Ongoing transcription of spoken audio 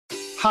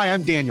Hi,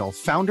 I'm Daniel,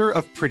 founder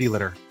of Pretty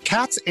Litter.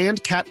 Cats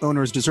and cat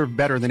owners deserve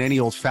better than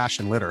any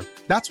old-fashioned litter.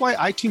 That's why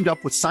I teamed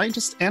up with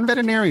scientists and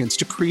veterinarians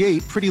to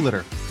create Pretty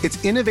Litter.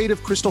 Its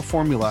innovative crystal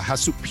formula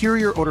has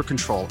superior odor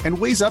control and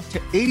weighs up to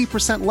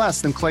 80%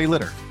 less than clay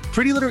litter.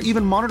 Pretty Litter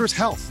even monitors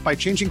health by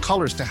changing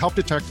colors to help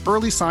detect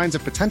early signs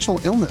of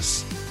potential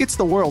illness. It's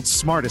the world's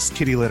smartest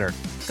kitty litter.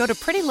 Go to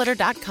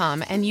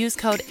prettylitter.com and use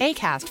code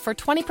ACAST for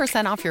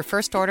 20% off your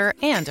first order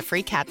and a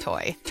free cat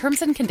toy.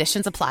 Terms and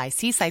conditions apply.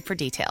 See site for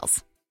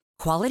details.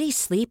 Quality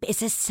sleep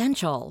is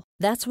essential.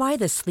 That's why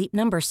the Sleep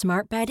Number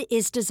Smart Bed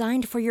is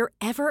designed for your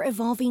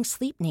ever-evolving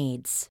sleep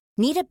needs.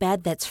 Need a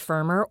bed that's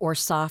firmer or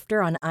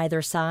softer on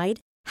either side?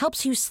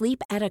 Helps you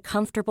sleep at a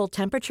comfortable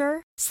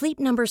temperature? Sleep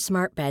Number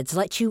Smart Beds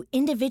let you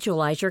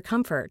individualize your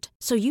comfort,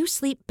 so you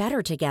sleep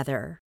better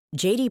together.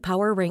 J.D.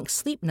 Power ranks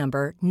Sleep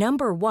Number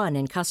number 1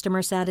 in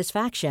customer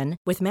satisfaction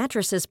with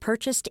mattresses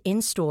purchased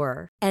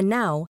in-store. And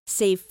now,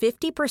 save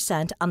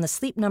 50% on the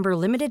Sleep Number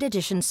Limited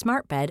Edition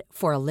Smart Bed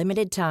for a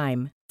limited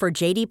time. For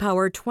J.D.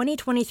 Power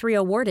 2023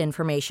 award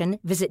information,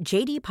 visit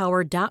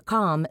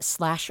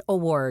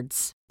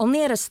jdpower.com/awards.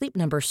 Only at a Sleep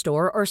Number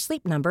store or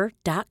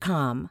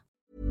sleepnumber.com.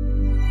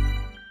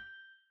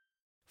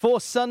 For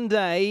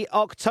Sunday,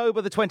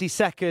 October the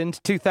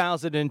 22nd,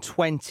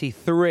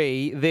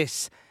 2023,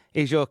 this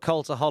is your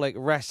Cultaholic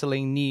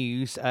Wrestling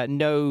News.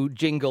 No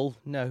jingle,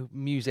 no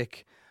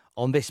music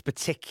on this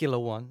particular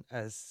one,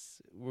 as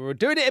we're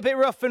doing it a bit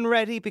rough and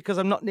ready because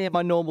I'm not near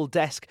my normal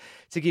desk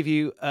to give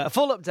you a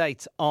full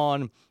update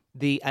on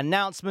the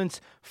announcement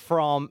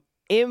from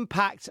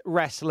Impact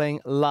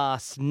Wrestling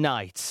last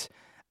night.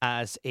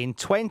 As in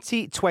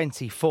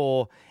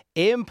 2024,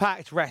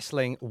 Impact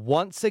Wrestling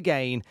once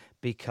again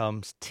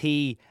becomes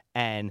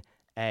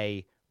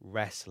TNA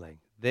Wrestling.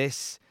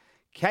 This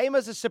came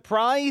as a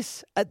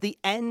surprise at the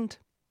end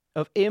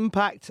of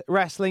Impact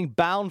Wrestling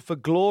Bound for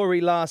Glory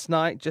last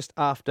night, just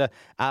after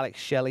Alex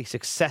Shelley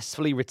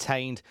successfully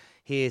retained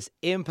his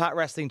Impact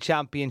Wrestling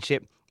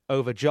Championship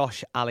over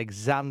Josh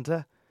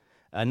Alexander.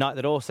 A night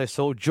that also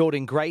saw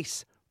Jordan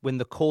Grace win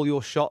the Call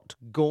Your Shot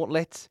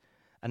gauntlet.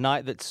 A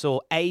night that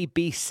saw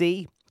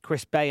ABC,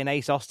 Chris Bay and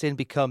Ace Austin,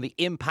 become the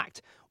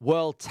Impact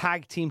World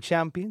Tag Team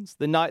Champions.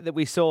 The night that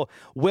we saw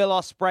Will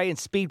Ospreay and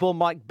Speedball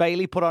Mike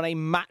Bailey put on a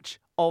Match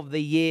of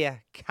the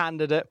Year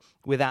candidate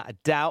without a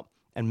doubt,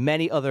 and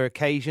many other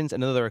occasions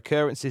and other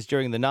occurrences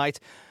during the night.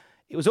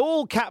 It was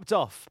all capped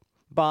off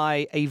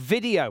by a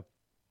video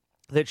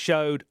that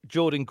showed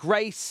Jordan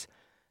Grace,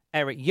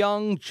 Eric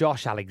Young,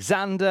 Josh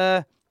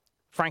Alexander,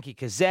 Frankie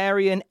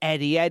Kazarian,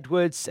 Eddie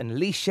Edwards, and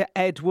Alicia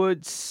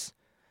Edwards,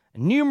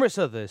 and numerous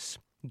others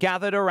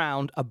gathered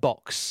around a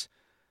box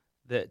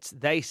that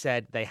they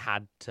said they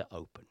had to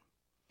open.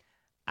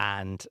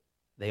 And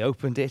they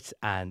opened it,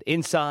 and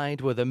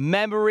inside were the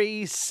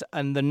memories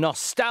and the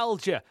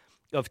nostalgia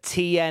of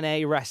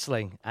TNA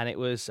wrestling. And it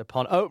was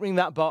upon opening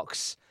that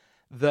box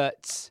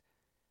that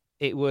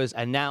it was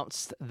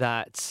announced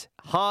that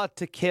Hard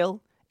to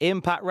Kill,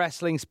 Impact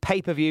Wrestling's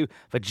pay-per-view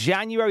for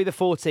January the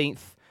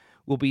 14th,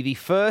 will be the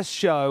first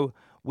show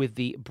with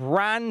the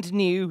brand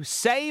new,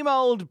 same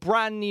old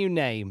brand new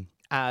name,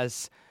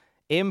 as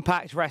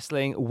Impact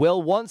Wrestling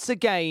will once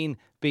again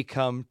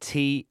become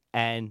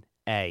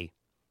TNA.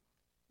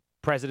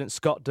 President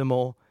Scott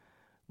D'Amore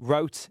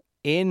wrote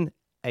in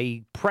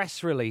a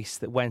press release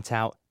that went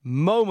out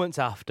moments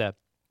after,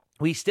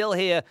 "We still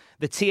hear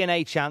the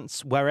TNA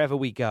chants wherever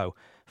we go.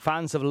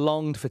 Fans have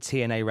longed for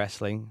TNA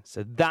wrestling,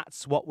 so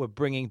that's what we're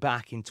bringing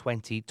back in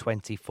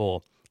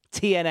 2024.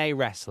 TNA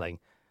wrestling,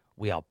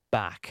 we are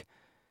back."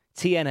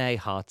 TNA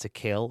Hard to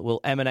Kill will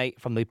emanate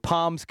from the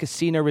Palms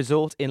Casino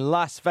Resort in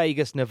Las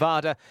Vegas,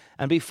 Nevada,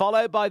 and be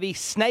followed by the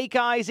Snake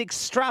Eyes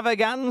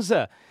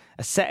Extravaganza,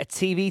 a set of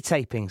TV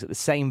tapings at the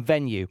same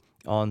venue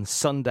on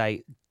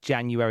Sunday,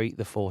 January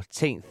the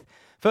 14th.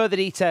 Further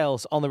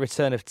details on the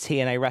return of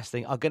TNA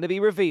Wrestling are going to be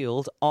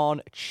revealed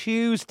on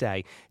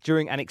Tuesday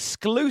during an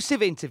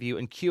exclusive interview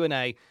and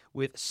Q&A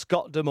with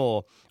Scott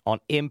D'Amore on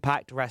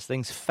Impact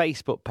Wrestling's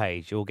Facebook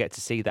page. You'll get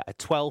to see that at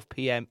 12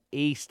 p.m.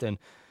 Eastern.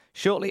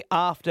 Shortly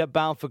after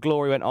Bound for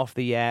Glory went off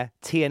the air,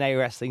 TNA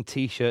Wrestling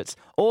t-shirts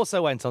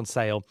also went on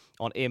sale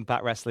on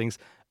Impact Wrestling's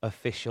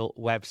official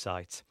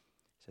website.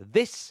 So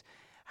this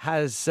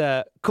has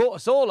caught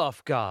us all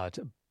off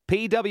guard.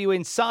 PW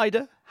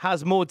Insider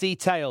has more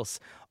details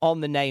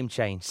on the name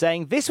change,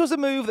 saying this was a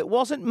move that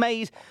wasn't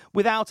made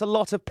without a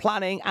lot of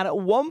planning, and at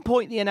one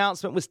point the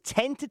announcement was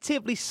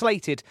tentatively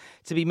slated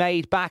to be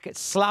made back at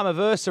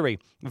Slammiversary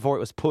before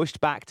it was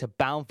pushed back to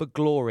Bound for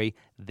Glory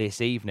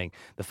this evening.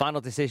 The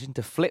final decision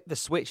to flip the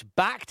switch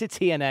back to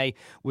TNA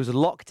was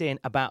locked in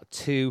about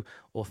 2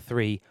 or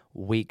 3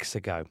 weeks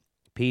ago.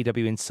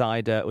 PW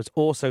Insider was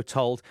also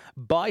told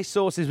by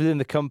sources within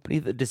the company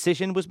that the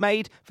decision was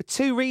made for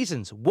 2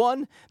 reasons.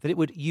 One, that it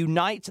would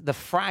unite the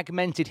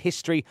fragmented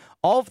history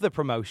of the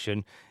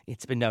promotion.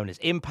 It's been known as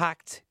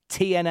Impact,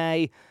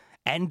 TNA,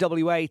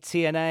 NWA,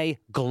 TNA,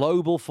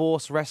 Global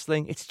Force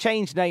Wrestling. It's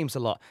changed names a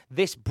lot.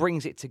 This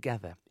brings it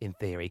together, in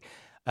theory.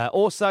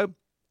 Also,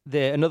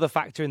 another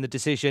factor in the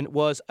decision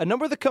was a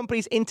number of the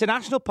company's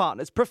international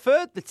partners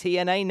preferred the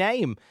TNA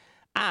name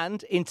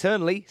and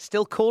internally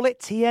still call it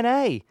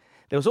TNA.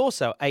 There was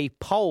also a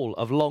poll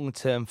of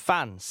long-term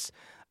fans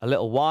a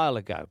little while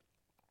ago,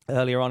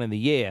 earlier on in the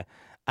year,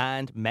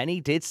 and many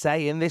did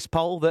say in this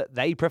poll that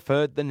they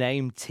preferred the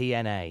name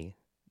TNA.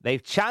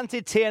 They've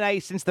chanted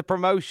TNA since the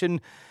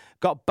promotion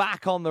got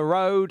back on the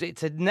road.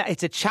 It's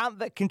a chant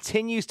that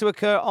continues to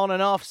occur on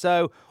and off,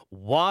 so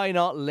why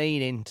not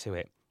lean into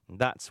it?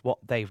 That's what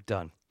they've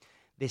done.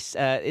 This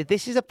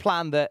is a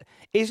plan that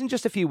isn't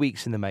just a few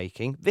weeks in the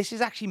making. This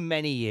is actually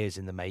many years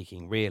in the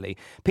making, really.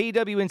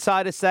 PW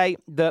insiders say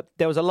that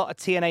there was a lot of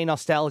TNA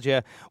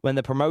nostalgia when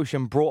the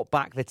promotion brought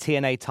back the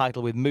TNA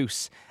title with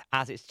Moose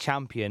as its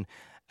champion.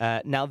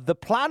 Now, the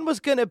plan was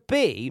going to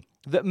be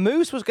that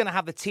Moose was going to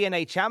have the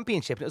TNA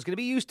championship, and it was going to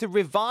be used to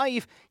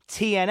revive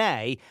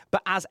TNA,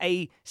 but as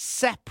a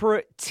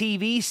separate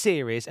TV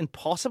series and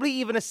possibly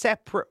even a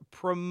separate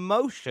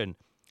promotion,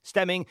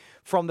 stemming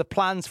from the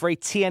plans for a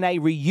TNA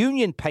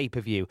reunion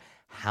pay-per-view.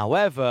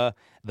 However,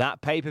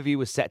 that pay-per-view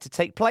was set to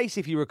take place,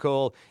 if you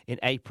recall, in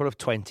April of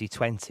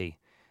 2020,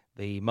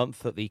 the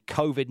month that the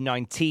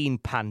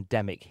COVID-19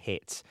 pandemic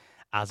hit.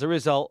 As a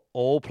result,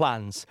 all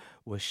plans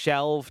were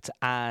shelved,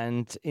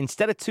 and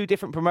instead of two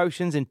different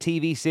promotions and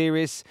TV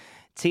series,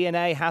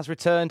 TNA has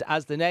returned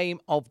as the name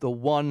of the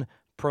one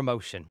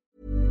promotion.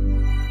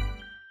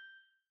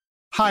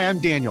 Hi, I'm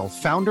Daniel,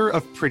 founder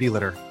of Pretty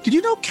Litter. Did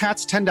you know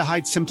cats tend to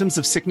hide symptoms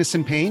of sickness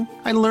and pain?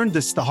 I learned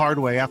this the hard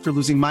way after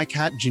losing my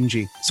cat,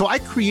 Gingy. So I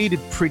created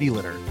Pretty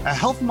Litter, a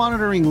health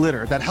monitoring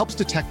litter that helps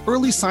detect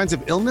early signs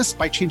of illness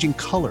by changing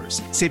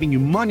colors, saving you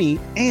money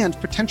and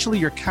potentially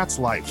your cat's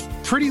life.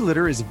 Pretty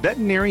Litter is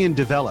veterinarian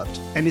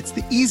developed, and it's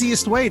the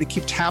easiest way to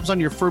keep tabs on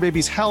your fur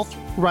baby's health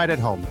right at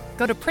home.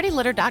 Go to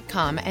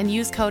prettylitter.com and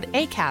use code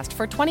ACAST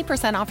for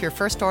 20% off your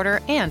first order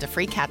and a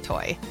free cat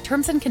toy.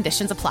 Terms and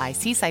conditions apply.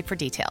 See site for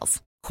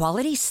details.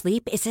 Quality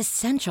sleep is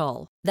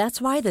essential.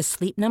 That's why the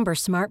Sleep Number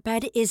Smart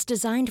Bed is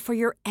designed for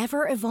your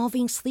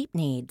ever-evolving sleep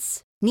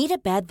needs. Need a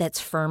bed that's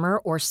firmer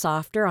or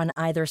softer on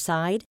either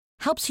side?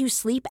 Helps you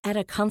sleep at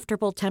a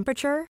comfortable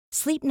temperature?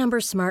 Sleep Number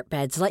Smart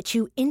Beds let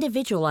you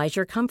individualize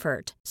your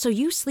comfort so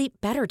you sleep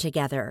better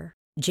together.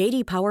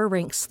 J.D. Power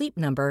ranks Sleep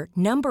Number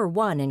number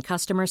 1 in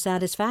customer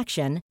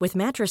satisfaction with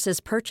mattresses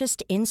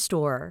purchased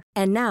in-store.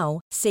 And now,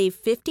 save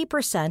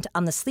 50%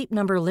 on the Sleep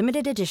Number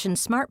Limited Edition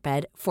Smart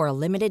Bed for a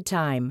limited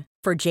time.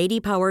 For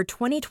J.D. Power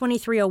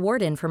 2023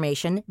 award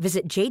information,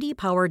 visit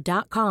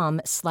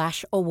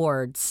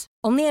jdpower.com/awards.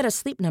 Only at a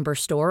Sleep Number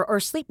store or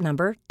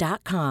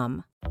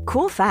sleepnumber.com.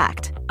 Cool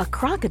fact, a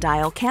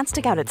crocodile can't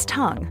stick out its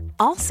tongue.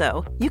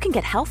 Also, you can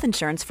get health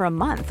insurance for a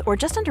month or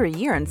just under a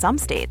year in some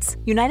states.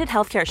 United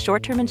Healthcare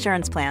short-term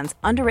insurance plans,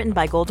 underwritten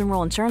by Golden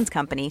Rule Insurance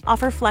Company,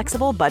 offer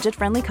flexible,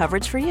 budget-friendly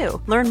coverage for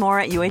you. Learn more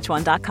at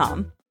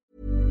uh1.com.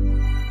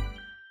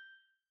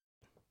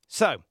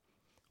 So,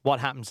 what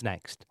happens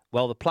next?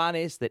 Well, the plan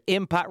is that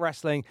Impact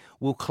Wrestling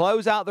will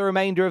close out the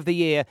remainder of the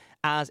year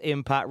as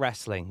Impact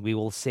Wrestling. We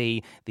will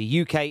see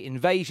the UK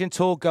Invasion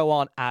Tour go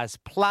on as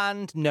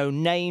planned. No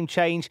name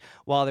change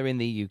while they're in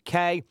the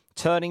UK.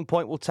 Turning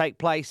Point will take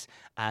place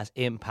as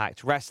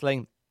Impact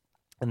Wrestling.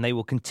 And they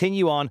will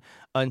continue on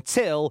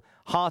until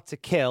Hard to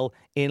Kill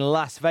in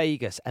Las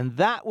Vegas. And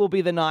that will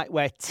be the night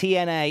where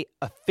TNA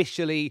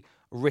officially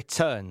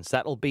returns.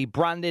 That will be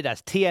branded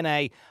as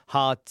TNA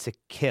Hard to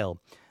Kill.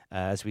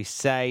 As we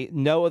say,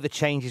 no other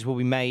changes will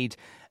be made,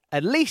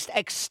 at least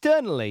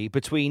externally,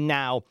 between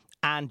now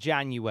and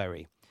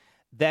January.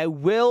 There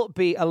will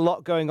be a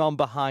lot going on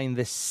behind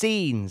the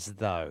scenes,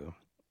 though.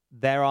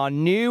 There are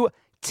new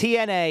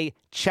TNA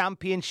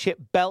Championship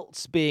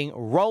belts being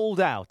rolled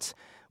out,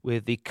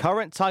 with the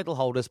current title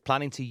holders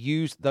planning to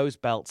use those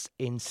belts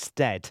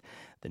instead.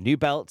 The new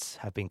belts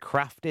have been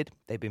crafted,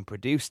 they've been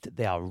produced,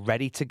 they are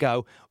ready to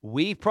go.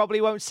 We probably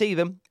won't see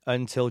them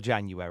until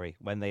January,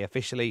 when they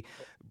officially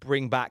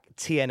bring back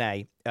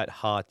TNA at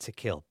Hard to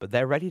Kill. But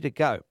they're ready to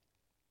go.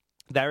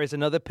 There is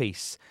another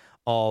piece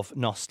of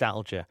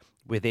nostalgia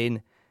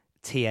within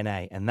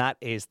TNA, and that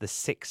is the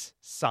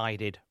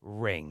six-sided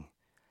ring.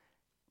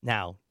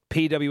 Now,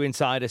 PW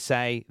insiders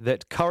say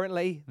that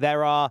currently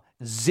there are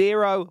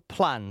 0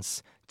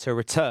 plans to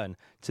return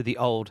to the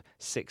old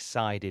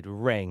six-sided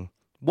ring.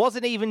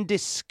 Wasn't even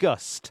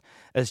discussed,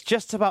 as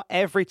just about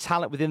every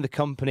talent within the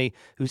company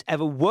who's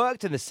ever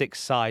worked in the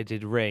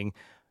six-sided ring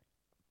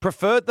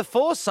preferred the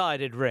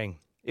four-sided ring.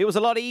 It was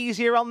a lot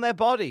easier on their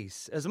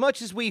bodies. As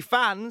much as we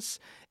fans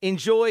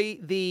enjoy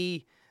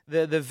the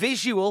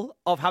visual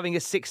of having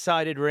a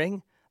six-sided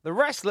ring, the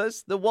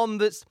wrestlers, the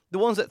ones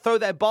that throw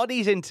their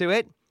bodies into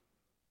it,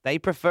 they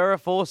prefer a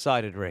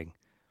four-sided ring.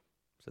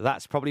 So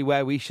that's probably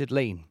where we should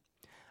lean.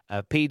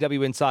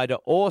 PW Insider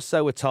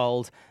also were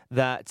told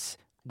that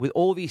with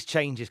all these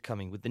changes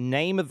coming, with the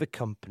name of the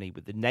company,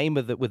 with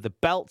the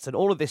belts and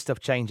all of this stuff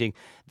changing,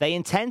 they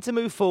intend to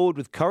move forward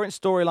with current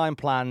storyline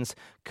plans,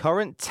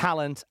 current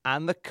talent,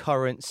 and the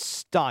current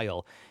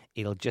style.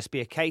 It'll just be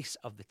a case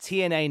of the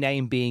TNA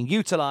name being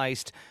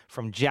utilized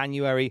from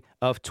January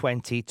of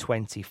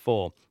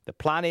 2024. The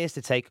plan is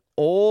to take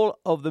all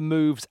of the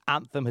moves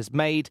Anthem has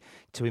made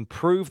to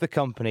improve the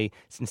company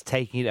since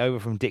taking it over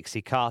from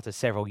Dixie Carter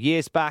several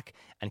years back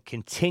and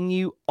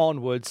continue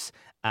onwards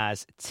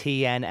as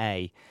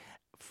TNA.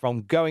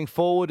 From going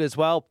forward as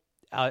well,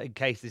 in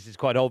case this is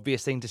quite an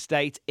obvious thing to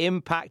state,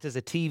 Impact as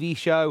a TV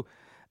show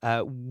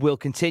will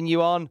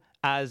continue on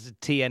as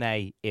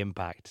TNA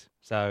Impact.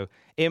 So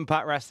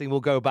Impact Wrestling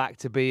will go back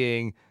to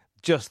being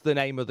just the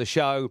name of the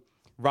show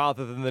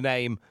rather than the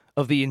name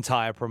of the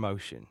entire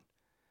promotion.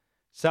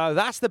 So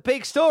that's the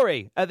big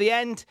story at the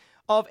end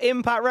of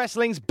Impact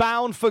Wrestling's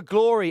Bound for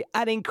Glory.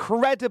 An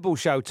incredible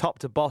show top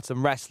to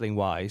bottom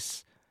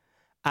wrestling-wise.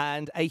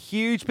 And a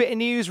huge bit of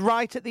news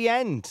right at the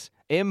end.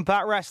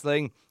 Impact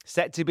Wrestling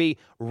set to be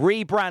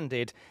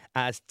rebranded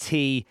as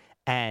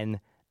TNA.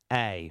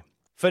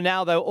 For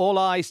now, though, all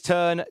eyes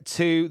turn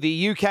to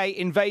the UK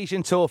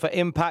Invasion Tour for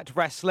Impact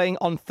Wrestling.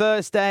 On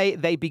Thursday,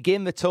 they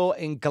begin the tour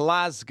in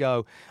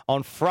Glasgow.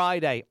 On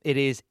Friday, it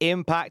is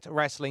Impact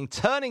Wrestling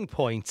Turning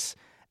Point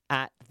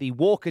at the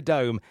Walker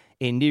Dome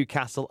in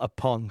Newcastle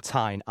upon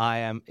Tyne. I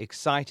am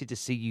excited to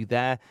see you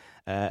there,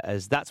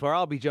 as that's where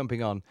I'll be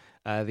jumping on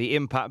the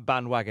Impact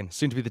bandwagon,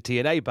 soon to be the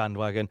TNA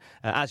bandwagon,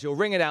 as your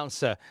ring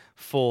announcer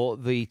for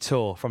the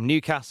tour from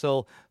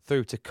Newcastle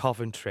through to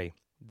Coventry.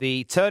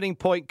 The Turning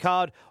Point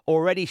card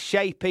already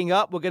shaping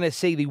up. We're going to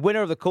see the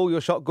winner of the Call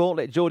Your Shot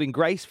Gauntlet, Jordan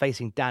Grace,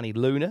 facing Danny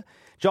Luna.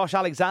 Josh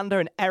Alexander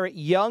and Eric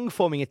Young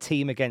forming a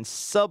team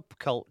against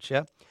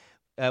Subculture.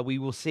 We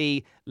will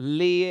see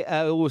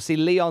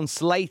Leon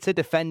Slater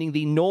defending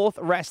the North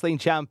Wrestling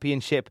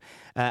Championship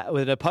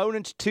with an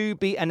opponent to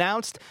be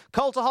announced.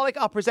 Cultaholic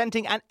are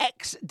presenting an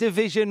X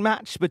Division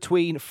match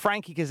between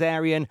Frankie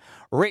Kazarian,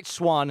 Rich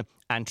Swann,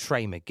 and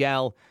Trey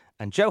Miguel.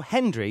 And Joe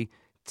Hendry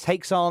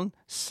takes on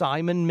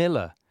Simon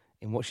Miller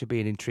in what should be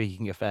an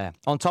intriguing affair.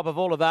 On top of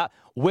all of that,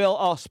 Will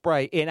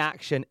Ospreay in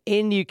action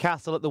in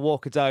Newcastle at the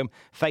Walker Dome,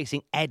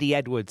 facing Eddie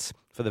Edwards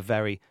for the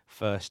very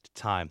first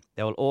time.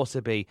 There will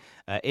also be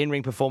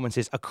in-ring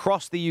performances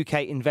across the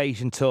UK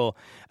Invasion Tour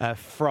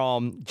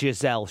from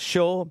Giselle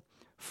Shaw,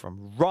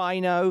 from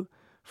Rhino,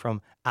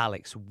 from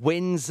Alex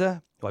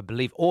Windsor, who I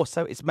believe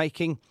also is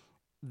making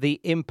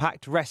the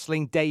Impact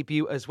Wrestling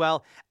debut as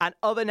well, and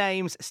other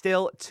names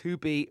still to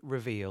be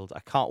revealed. I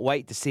can't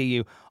wait to see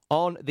you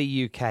on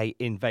the UK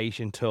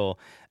Invasion Tour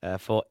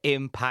for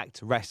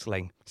Impact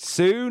Wrestling,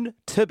 soon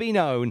to be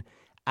known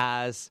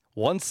as,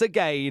 once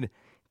again,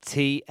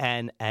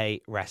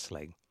 TNA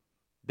Wrestling.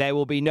 There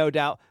will be no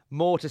doubt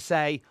more to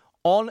say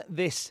on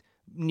this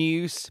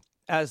news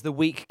as the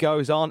week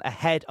goes on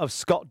ahead of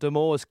Scott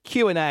D'Amore's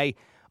Q&A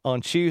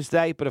on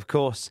Tuesday. But of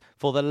course,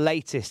 for the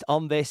latest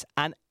on this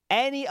and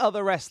any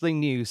other wrestling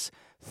news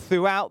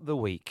throughout the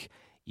week,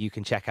 you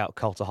can check out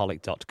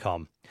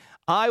cultaholic.com.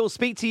 I will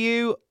speak to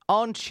you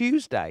on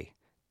Tuesday.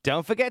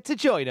 Don't forget to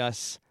join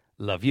us.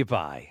 Love you,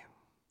 bye.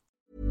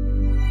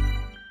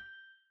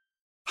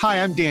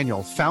 Hi, I'm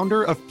Daniel,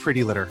 founder of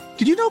Pretty Litter.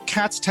 Did you know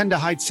cats tend to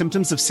hide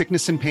symptoms of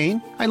sickness and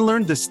pain? I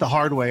learned this the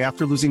hard way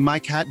after losing my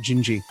cat,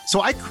 Gingy. So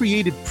I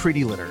created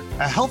Pretty Litter,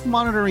 a health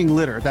monitoring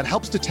litter that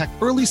helps detect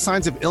early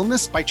signs of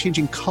illness by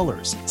changing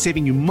colors,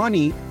 saving you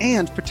money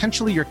and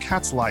potentially your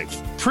cat's life.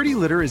 Pretty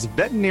Litter is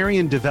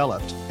veterinarian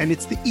developed, and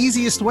it's the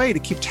easiest way to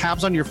keep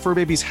tabs on your fur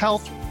baby's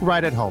health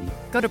right at home.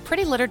 Go to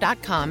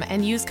prettylitter.com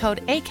and use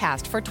code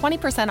ACAST for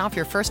 20% off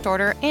your first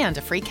order and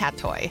a free cat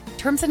toy.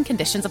 Terms and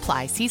conditions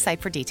apply. See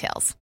site for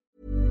details.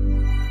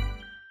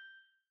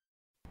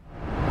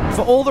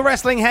 For all the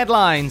wrestling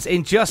headlines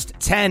in just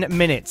 10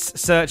 minutes,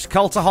 search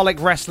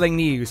Cultaholic Wrestling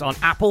News on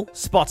Apple,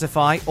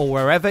 Spotify, or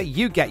wherever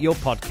you get your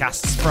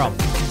podcasts from.